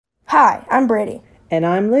Hi, I'm Brady. And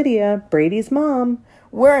I'm Lydia, Brady's mom.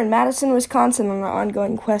 We're in Madison, Wisconsin on an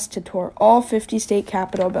ongoing quest to tour all 50 state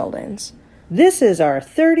capitol buildings. This is our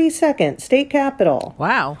 32nd state capitol.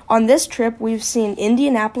 Wow. On this trip, we've seen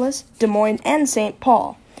Indianapolis, Des Moines, and St.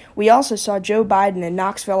 Paul. We also saw Joe Biden in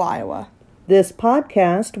Knoxville, Iowa. This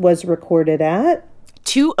podcast was recorded at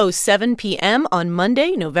 2:07 p.m. on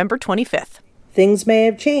Monday, November 25th. Things may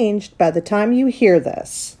have changed by the time you hear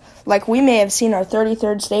this. Like we may have seen our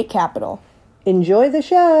 33rd state capitol. Enjoy the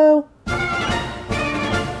show!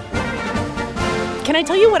 Can I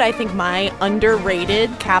tell you what I think my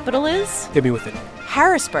underrated capital is? Hit me with it.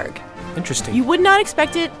 Harrisburg. Interesting. You would not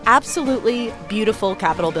expect it. Absolutely beautiful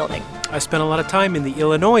Capitol building. I spent a lot of time in the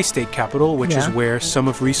Illinois state capitol, which is where some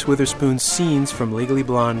of Reese Witherspoon's scenes from Legally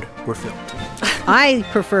Blonde were filmed. I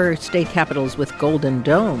prefer state capitals with golden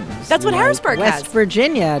domes. That's what Harrisburg has. West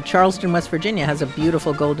Virginia, Charleston, West Virginia has a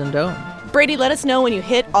beautiful golden dome. Brady, let us know when you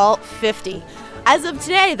hit all 50. As of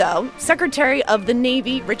today, though, Secretary of the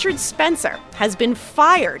Navy Richard Spencer has been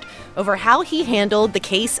fired over how he handled the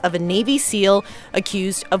case of a Navy SEAL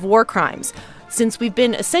accused of war crimes. Since we've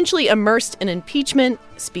been essentially immersed in impeachment,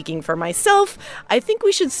 speaking for myself, I think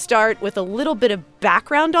we should start with a little bit of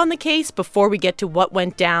background on the case before we get to what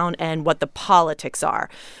went down and what the politics are.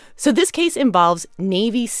 So this case involves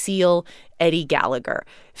Navy SEAL Eddie Gallagher.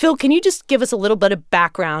 Phil, can you just give us a little bit of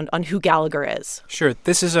background on who Gallagher is? Sure.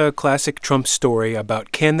 This is a classic Trump story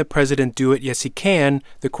about can the president do it? Yes, he can.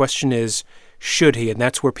 The question is, should he? And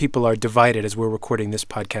that's where people are divided as we're recording this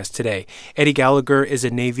podcast today. Eddie Gallagher is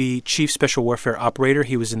a Navy Chief Special Warfare Operator.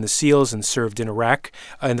 He was in the SEALs and served in Iraq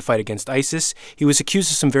in the fight against ISIS. He was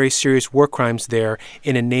accused of some very serious war crimes there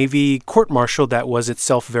in a Navy court-martial that was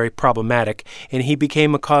itself very problematic. And he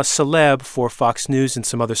became a cause célèbre for Fox News and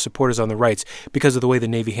some other supporters on the rights because of the way the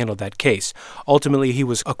Navy handled that case. Ultimately, he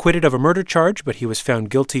was acquitted of a murder charge, but he was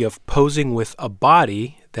found guilty of posing with a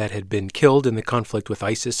body that had been killed in the conflict with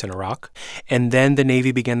ISIS in Iraq. And then the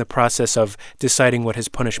Navy began the process of deciding what his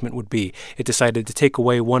punishment would be. It decided to take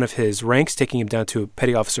away one of his ranks, taking him down to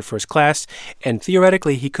Petty Officer First Class, and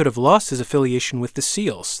theoretically he could have lost his affiliation with the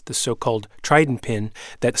SEALs, the so-called trident pin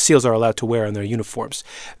that SEALs are allowed to wear on their uniforms.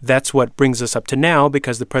 That's what brings us up to now,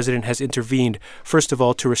 because the president has intervened, first of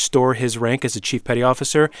all, to restore his rank as a Chief Petty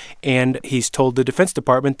Officer, and he's told the Defense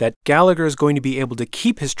Department that Gallagher is going to be able to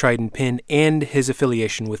keep his trident pin and his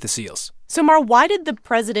affiliation with the SEALs. So, Mar, why did the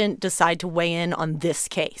president decide to weigh in on this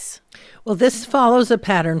case? Well, this follows a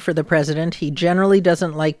pattern for the president. He generally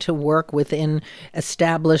doesn't like to work within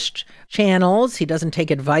established channels. He doesn't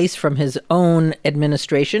take advice from his own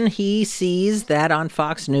administration. He sees that on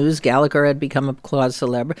Fox News, Gallagher had become a cause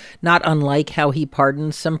célèbre, not unlike how he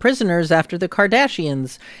pardoned some prisoners after the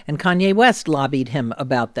Kardashians and Kanye West lobbied him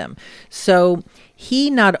about them. So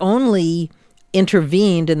he not only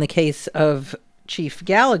intervened in the case of Chief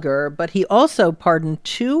Gallagher, but he also pardoned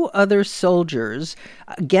two other soldiers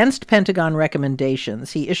against Pentagon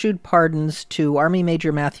recommendations. He issued pardons to Army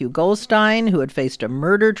Major Matthew Goldstein, who had faced a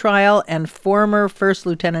murder trial, and former First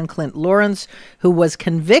Lieutenant Clint Lawrence, who was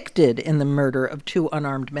convicted in the murder of two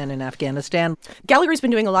unarmed men in Afghanistan. Gallagher's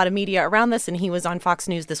been doing a lot of media around this, and he was on Fox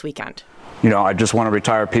News this weekend. You know, I just want to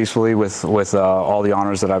retire peacefully with all the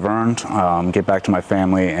honors that I've earned, get back to my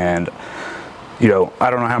family, and you know, I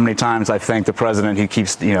don't know how many times I've thanked the president. He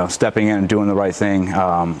keeps, stepping in and doing the right thing. And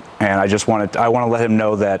I want to let him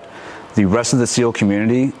know that the rest of the SEAL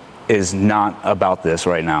community is not about this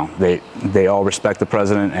right now. They all respect the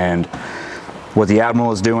president, and what the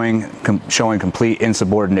admiral is doing, showing complete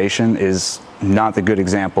insubordination, is not the good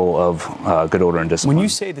example of good order and discipline. When you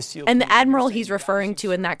say the SEAL... And the admiral he's referring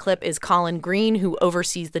to in that clip is Colin Green, who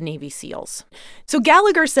oversees the Navy SEALs. So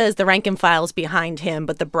Gallagher says the rank and file is behind him,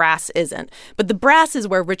 but the brass isn't. But the brass is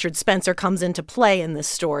where Richard Spencer comes into play in this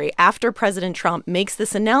story. After President Trump makes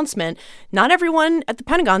this announcement, not everyone at the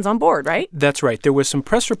Pentagon's on board, right? That's right. There was some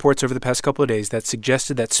press reports over the past couple of days that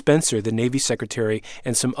suggested that Spencer, the Navy Secretary,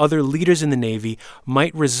 and some other leaders in the Navy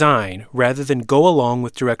might resign rather than go along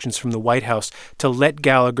with directions from the White House to let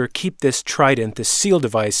Gallagher keep this trident, this SEAL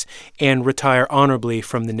device, and retire honorably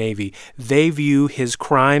from the Navy. They view his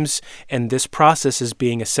crimes and this process as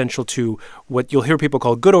being essential to what you'll hear people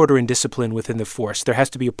call good order and discipline within the force. There has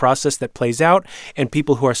to be a process that plays out, and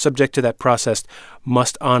people who are subject to that process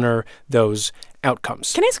must honor those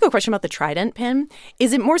outcomes. Can I ask you a question about the trident pin?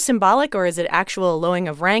 Is it more symbolic or is it actual lowering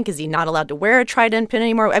of rank? Is he not allowed to wear a trident pin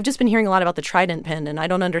anymore? I've just been hearing a lot about the trident pin, and I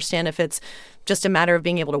don't understand if it's just a matter of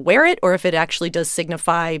being able to wear it or if it actually does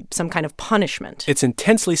signify some kind of punishment. It's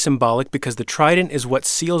intensely symbolic because the trident is what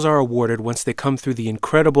SEALs are awarded once they come through the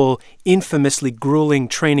incredible, infamously grueling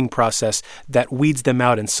training process that weeds them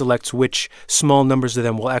out and selects which small numbers of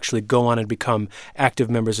them will actually go on and become active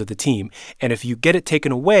members of the team. And if you get it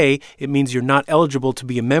taken away, it means you're not eligible to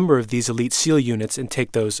be a member of these elite SEAL units and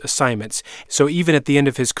take those assignments. So even at the end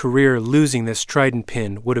of his career, losing this trident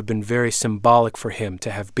pin would have been very symbolic for him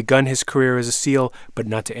to have begun his career as a SEAL, but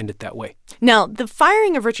not to end it that way. Now, the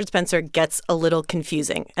firing of Richard Spencer gets a little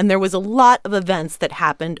confusing, and there was a lot of events that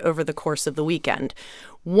happened over the course of the weekend.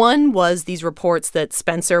 One was these reports that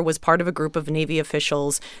Spencer was part of a group of Navy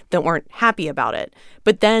officials that weren't happy about it.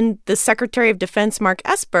 But then the Secretary of Defense, Mark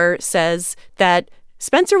Esper, says that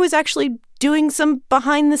Spencer was actually doing some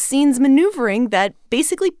behind-the-scenes maneuvering that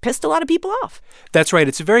basically pissed a lot of people off. That's right.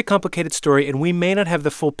 It's a very complicated story, and we may not have the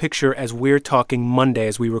full picture as we're talking Monday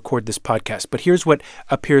as we record this podcast. But here's what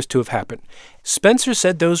appears to have happened. Spencer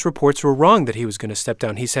said those reports were wrong that he was going to step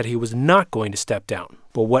down. He said he was not going to step down.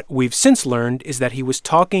 But what we've since learned is that he was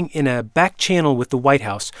talking in a back channel with the White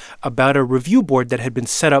House about a review board that had been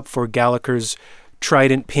set up for Gallagher's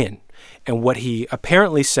trident pin. And what he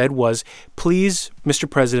apparently said was, please, Mr.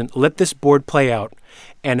 President, let this board play out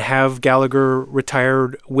and have Gallagher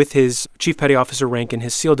retired with his chief petty officer rank and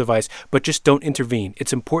his SEAL device, but just don't intervene.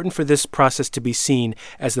 It's important for this process to be seen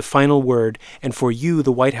as the final word and for you,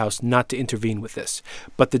 the White House, not to intervene with this.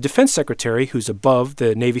 But the defense secretary, who's above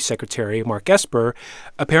the Navy secretary, Mark Esper,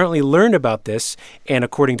 apparently learned about this. And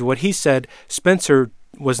according to what he said, Spencer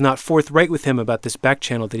was not forthright with him about this back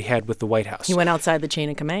channel that he had with the White House. He went outside the chain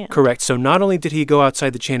of command. Correct. So not only did he go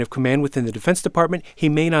outside the chain of command within the Defense Department, he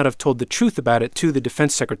may not have told the truth about it to the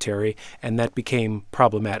defense secretary, and that became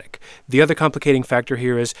problematic. The other complicating factor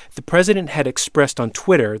here is the president had expressed on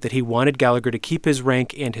Twitter that he wanted Gallagher to keep his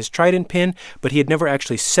rank and his trident pin, but he had never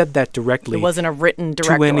actually said that directly. It wasn't a written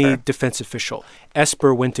direct to any order. Defense official.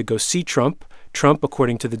 Esper went to go see Trump. Trump,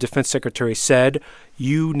 according to the defense secretary, said,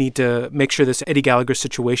 you need to make sure this Eddie Gallagher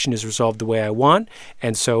situation is resolved the way I want.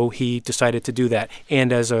 And so he decided to do that.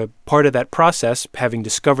 And as a part of that process, having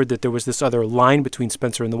discovered that there was this other line between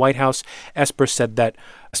Spencer and the White House, Esper said that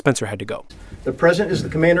Spencer had to go. The president is the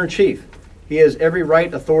commander-in-chief. He has every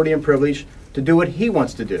right, authority, and privilege to do what he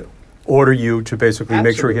wants to do. Order you to basically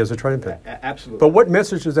make sure he has a trident pin. Absolutely. But what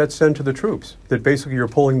message does that send to the troops? That basically you're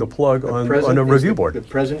pulling the plug on a review board? The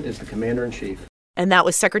president is the commander-in-chief. And that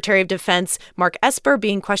was Secretary of Defense Mark Esper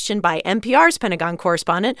being questioned by NPR's Pentagon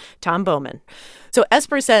correspondent, Tom Bowman. So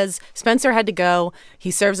Esper says Spencer had to go.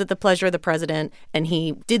 He serves at the pleasure of the president, and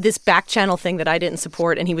he did this back channel thing that I didn't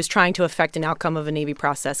support, and he was trying to affect an outcome of a Navy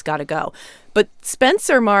process. Got to go. But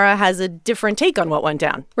Spencer, Mara, has a different take on what went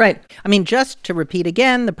down. Right. I mean, just to repeat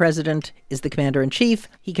again, the president is the commander-in-chief.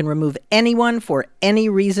 He can remove anyone for any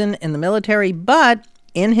reason in the military, but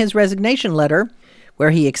in his resignation letter, where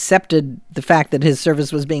he accepted the fact that his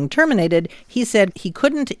service was being terminated, he said he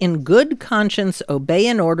couldn't in good conscience obey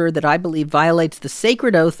an order that I believe violates the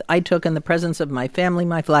sacred oath I took in the presence of my family,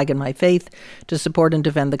 my flag, and my faith to support and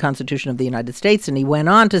defend the Constitution of the United States. And he went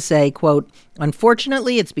on to say, quote,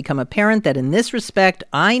 unfortunately, it's become apparent that in this respect,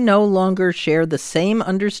 I no longer share the same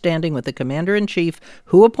understanding with the commander-in-chief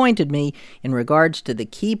who appointed me in regards to the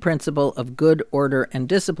key principle of good order and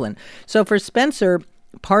discipline. So for Spencer,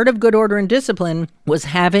 part of good order and discipline was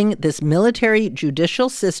having this military judicial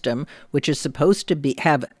system, which is supposed to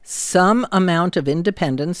have some amount of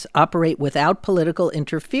independence, operate without political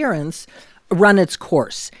interference, run its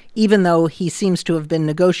course, even though he seems to have been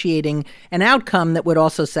negotiating an outcome that would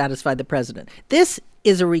also satisfy the president. This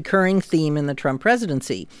is a recurring theme in the Trump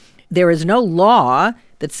presidency. There is no law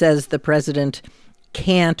that says the president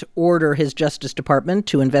can't order his Justice Department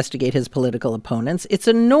to investigate his political opponents. It's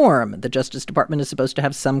a norm. The Justice Department is supposed to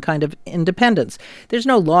have some kind of independence. There's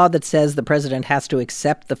no law that says the president has to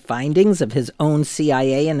accept the findings of his own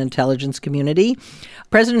CIA and intelligence community.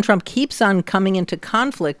 President Trump keeps on coming into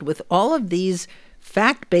conflict with all of these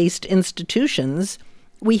fact-based institutions.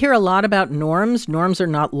 We hear a lot about norms. Norms are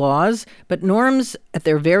not laws, but norms at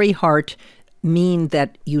their very heart mean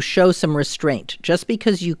that you show some restraint. Just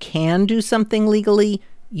because you can do something legally,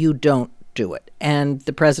 you don't do it. And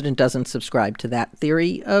the president doesn't subscribe to that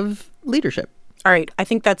theory of leadership. All right, I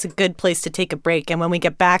think that's a good place to take a break. And when we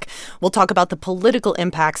get back, we'll talk about the political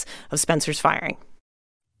impacts of Spencer's firing.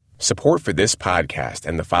 Support for this podcast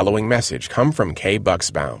and the following message come from Kay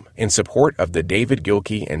Bucksbaum in support of the David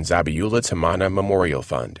Gilkey and Zabiula Tamana Memorial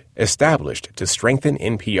Fund, established to strengthen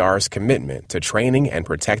NPR's commitment to training and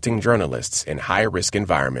protecting journalists in high-risk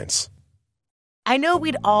environments. I know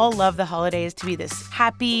we'd all love the holidays to be this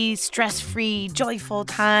happy, stress-free, joyful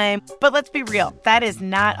time, but let's be real, that is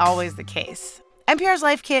not always the case. NPR's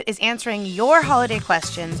Life Kit is answering your holiday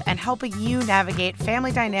questions and helping you navigate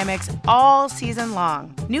family dynamics all season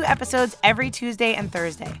long. New episodes every Tuesday and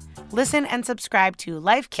Thursday. Listen and subscribe to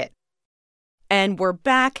Life Kit. And we're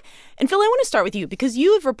back. And Phil, I want to start with you because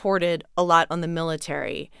you have reported a lot on the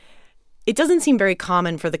military. It doesn't seem very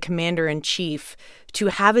common for the commander-in-chief to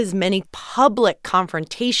have as many public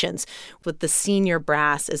confrontations with the senior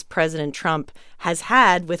brass as President Trump has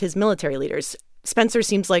had with his military leaders. Spencer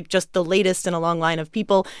seems like just the latest in a long line of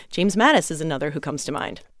people. James Mattis is another who comes to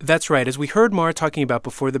mind. That's right. As we heard Mara talking about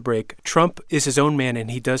before the break, Trump is his own man and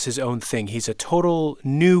he does his own thing. He's a total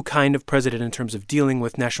new kind of president in terms of dealing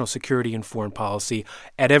with national security and foreign policy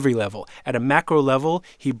at every level. At a macro level,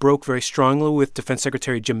 he broke very strongly with Defense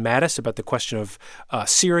Secretary Jim Mattis about the question of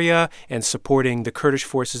Syria and supporting the Kurdish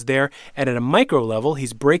forces there. And at a micro level,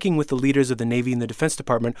 he's breaking with the leaders of the Navy and the Defense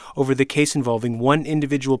Department over the case involving one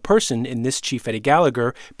individual person, in this chief, Eddie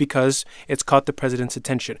Gallagher, because it's caught the president's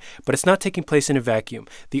attention. But it's not taking place in a vacuum.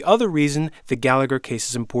 The other reason the Gallagher case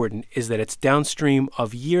is important is that it's downstream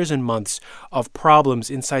of years and months of problems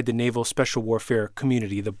inside the naval special warfare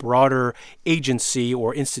community, the broader agency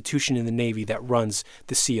or institution in the Navy that runs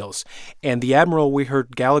the SEALs. And the admiral we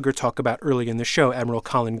heard Gallagher talk about earlier in the show, Admiral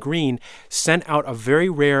Colin Green, sent out a very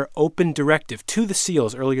rare open directive to the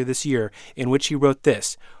SEALs earlier this year in which he wrote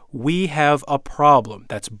this: "We have a problem."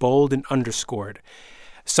 That's bold and underscored.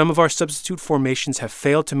 "Some of our substitute formations have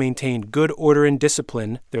failed to maintain good order and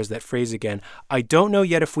discipline." There's that phrase again. "I don't know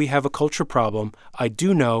yet if we have a culture problem. I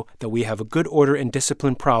do know that we have a good order and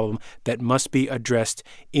discipline problem that must be addressed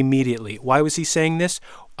immediately." Why was he saying this?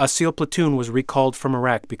 A SEAL platoon was recalled from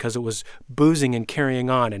Iraq because it was boozing and carrying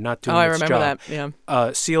on and not doing its job. I remember that,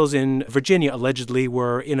 yeah. SEALs in Virginia allegedly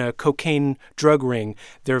were in a cocaine drug ring.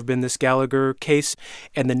 There have been this Gallagher case,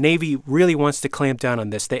 and the Navy really wants to clamp down on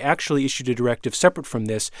this. They actually issued a directive separate from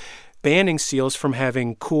this, banning SEALs from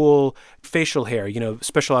having cool facial hair. You know,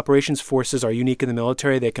 special operations forces are unique in the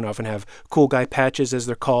military. They can often have cool guy patches, as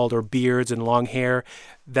they're called, or beards and long hair.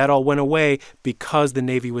 That all went away because the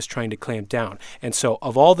Navy was trying to clamp down. And so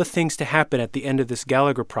of all the things to happen at the end of this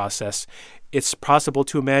Gallagher process, it's possible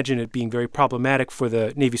to imagine it being very problematic for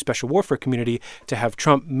the Navy special warfare community to have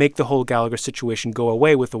Trump make the whole Gallagher situation go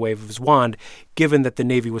away with the wave of his wand, given that the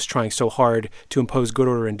Navy was trying so hard to impose good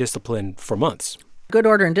order and discipline for months. Good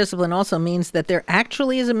order and discipline also means that there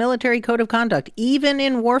actually is a military code of conduct. Even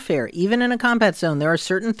in warfare, even in a combat zone, there are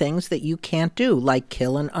certain things that you can't do, like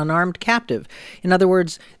kill an unarmed captive. In other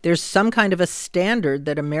words, there's some kind of a standard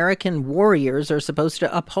that American warriors are supposed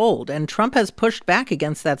to uphold. And Trump has pushed back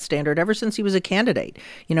against that standard ever since he was a candidate.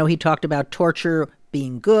 You know, he talked about torture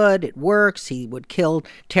being good, it works, he would kill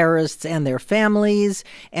terrorists and their families,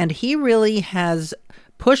 and he really has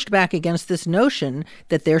pushed back against this notion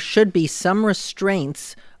that there should be some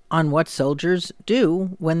restraints on what soldiers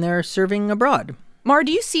do when they're serving abroad. Mar,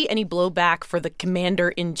 do you see any blowback for the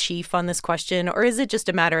commander-in-chief on this question, or is it just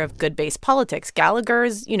a matter of good base politics?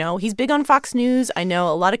 Gallagher's, he's big on Fox News. I know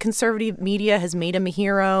a lot of conservative media has made him a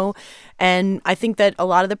hero, and I think that a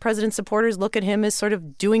lot of the president's supporters look at him as sort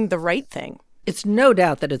of doing the right thing. It's no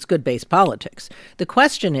doubt that it's good base politics. The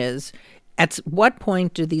question is, at what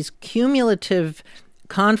point do these cumulative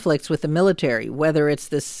conflicts with the military, whether it's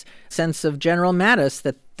this sense of General Mattis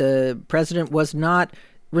that the president was not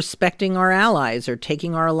respecting our allies or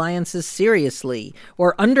taking our alliances seriously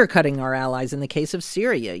or undercutting our allies in the case of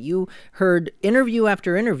Syria. You heard interview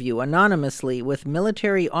after interview anonymously with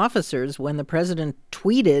military officers when the president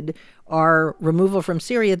tweeted our removal from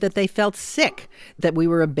Syria that they felt sick, that we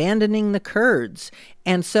were abandoning the Kurds.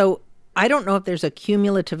 And so I don't know if there's a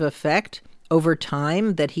cumulative effect over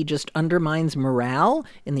time that he just undermines morale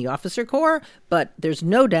in the officer corps, but there's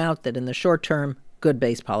no doubt that in the short term, good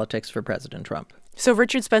base politics for President Trump. So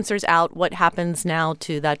Richard Spencer's out. What happens now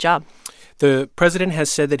to that job? The president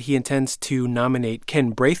has said that he intends to nominate Ken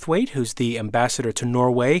Braithwaite, who's the ambassador to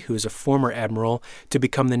Norway, who's a former admiral, to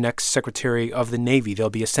become the next Secretary of the Navy. There'll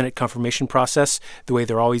be a Senate confirmation process, the way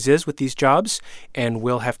there always is with these jobs, and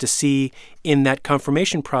we'll have to see in that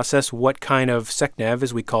confirmation process what kind of SecNav,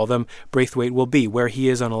 as we call them, Braithwaite will be, where he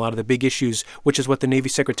is on a lot of the big issues, which is what the Navy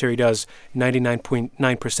Secretary does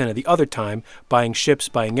 99.9% of the other time, buying ships,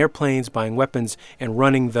 buying airplanes, buying weapons, and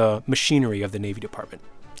running the machinery of the Navy Department.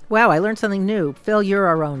 Wow, I learned something new. Phil, you're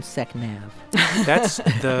our own sec nav. That's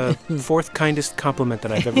the fourth kindest compliment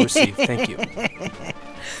that I've ever received. Thank you.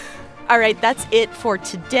 All right, that's it for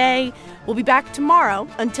today. We'll be back tomorrow.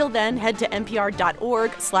 Until then, head to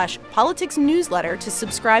npr.org/politics newsletter to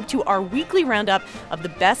subscribe to our weekly roundup of the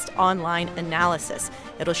best online analysis.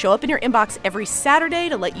 It'll show up in your inbox every Saturday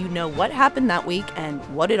to let you know what happened that week and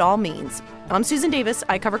what it all means. I'm Susan Davis.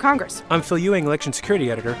 I cover Congress. I'm Phil Ewing, election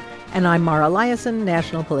security editor. And I'm Mara Eliason,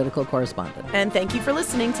 national political correspondent. And thank you for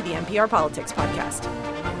listening to the NPR Politics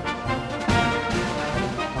Podcast.